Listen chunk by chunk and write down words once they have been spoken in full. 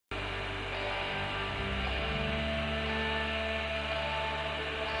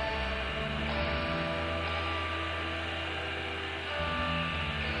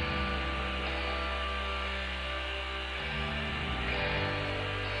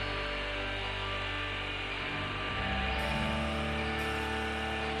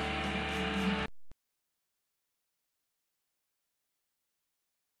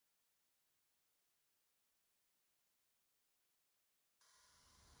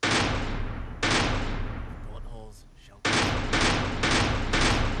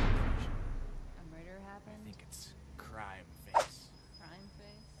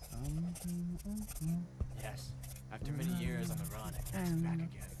Yes, after many years on the run, Attack's back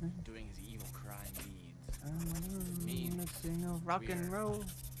again, doing his evil crime deeds. It means rock and we're roll.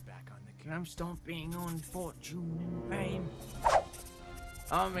 back on the And I'm stomping on fortune and fame.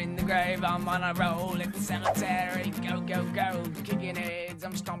 I'm in the grave, I'm on a roll at the cemetery. Go, go, go, kicking heads,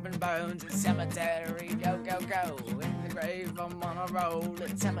 I'm stomping bones at cemetery. Go, go, go, in the grave, I'm on a roll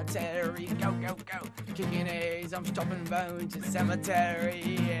at cemetery. Go, go, go, kicking heads, I'm stomping bones at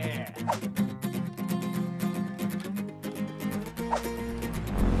cemetery. Yeah.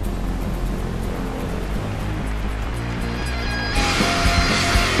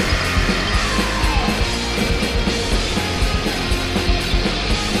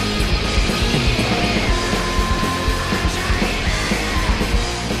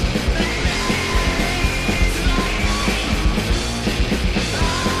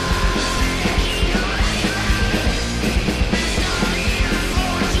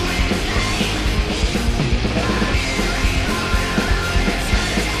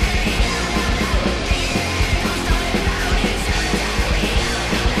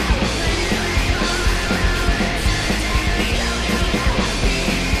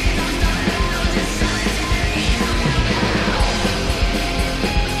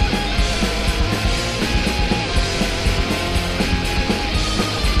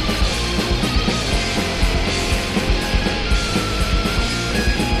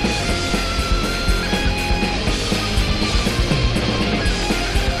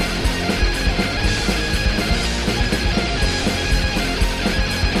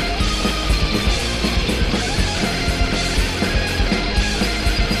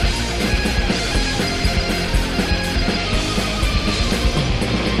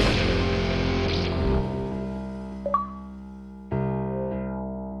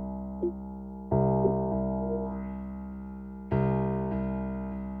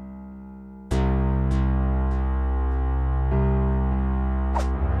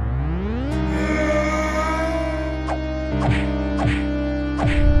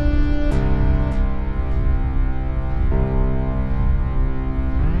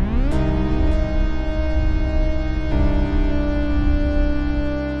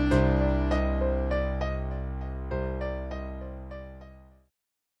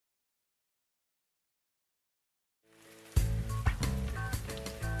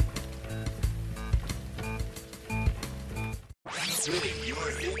 Spinning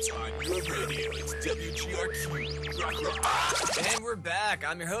your hits on your radio. It's WGRQ Rock Rock. And we're back.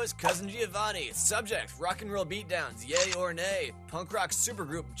 I'm your host, Cousin Giovanni. Subject, rock and roll beatdowns, yay or nay. Punk rock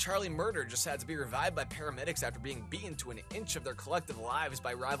supergroup Charlie Murder just had to be revived by paramedics after being beaten to an inch of their collective lives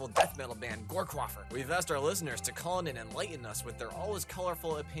by rival death metal band Gorequafer. We've asked our listeners to call in and enlighten us with their always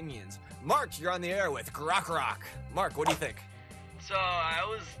colorful opinions. Mark, you're on the air with Grok Rock. Mark, what do you think? So I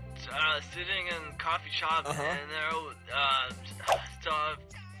was sitting in coffee shop and there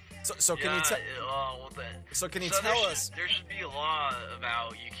So can you tell? So can you tell us? There should be a law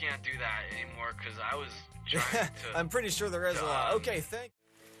about you can't do that anymore because I was trying to. I'm pretty sure there is a law. Okay, thank.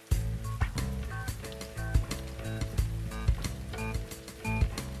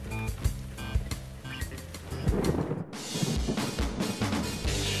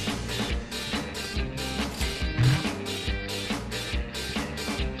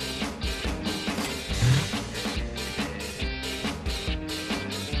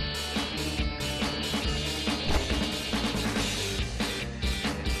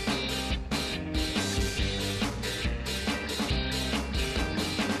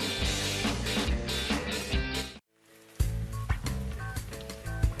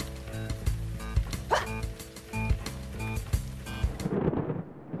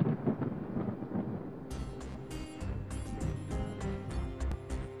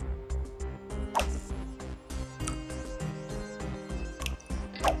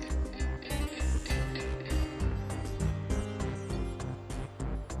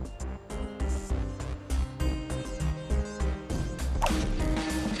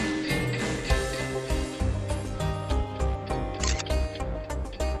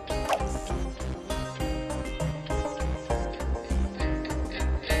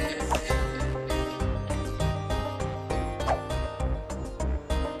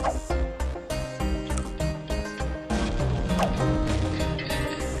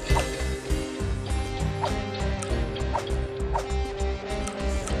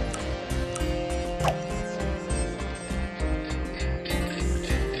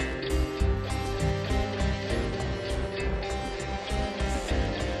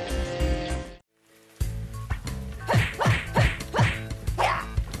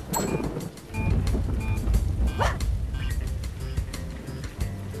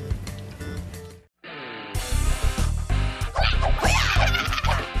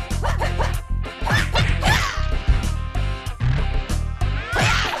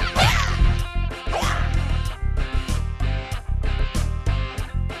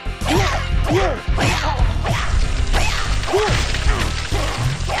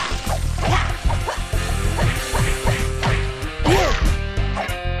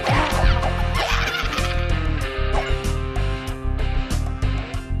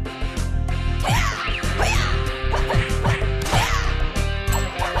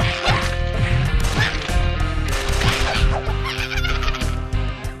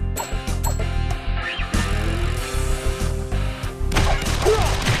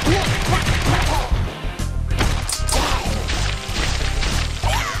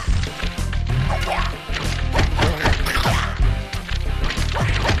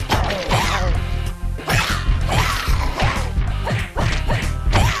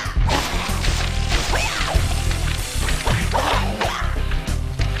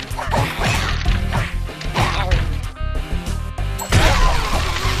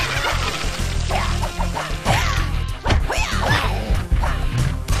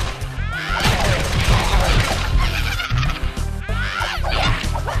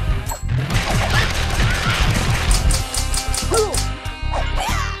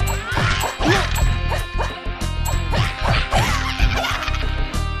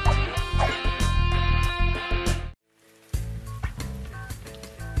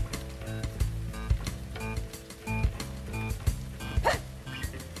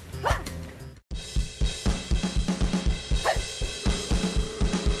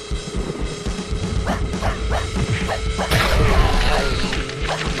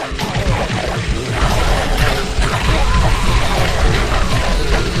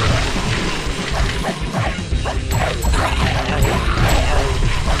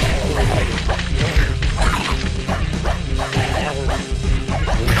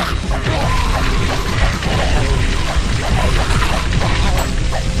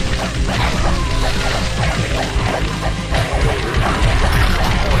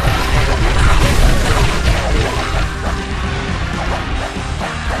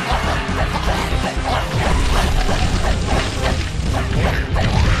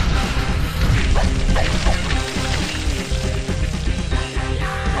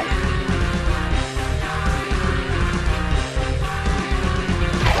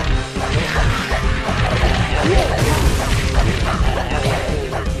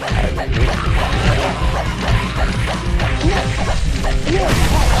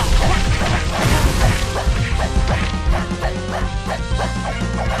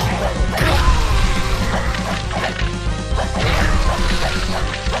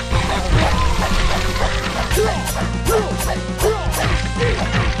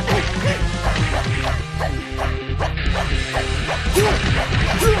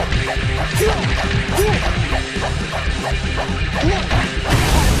 Kill!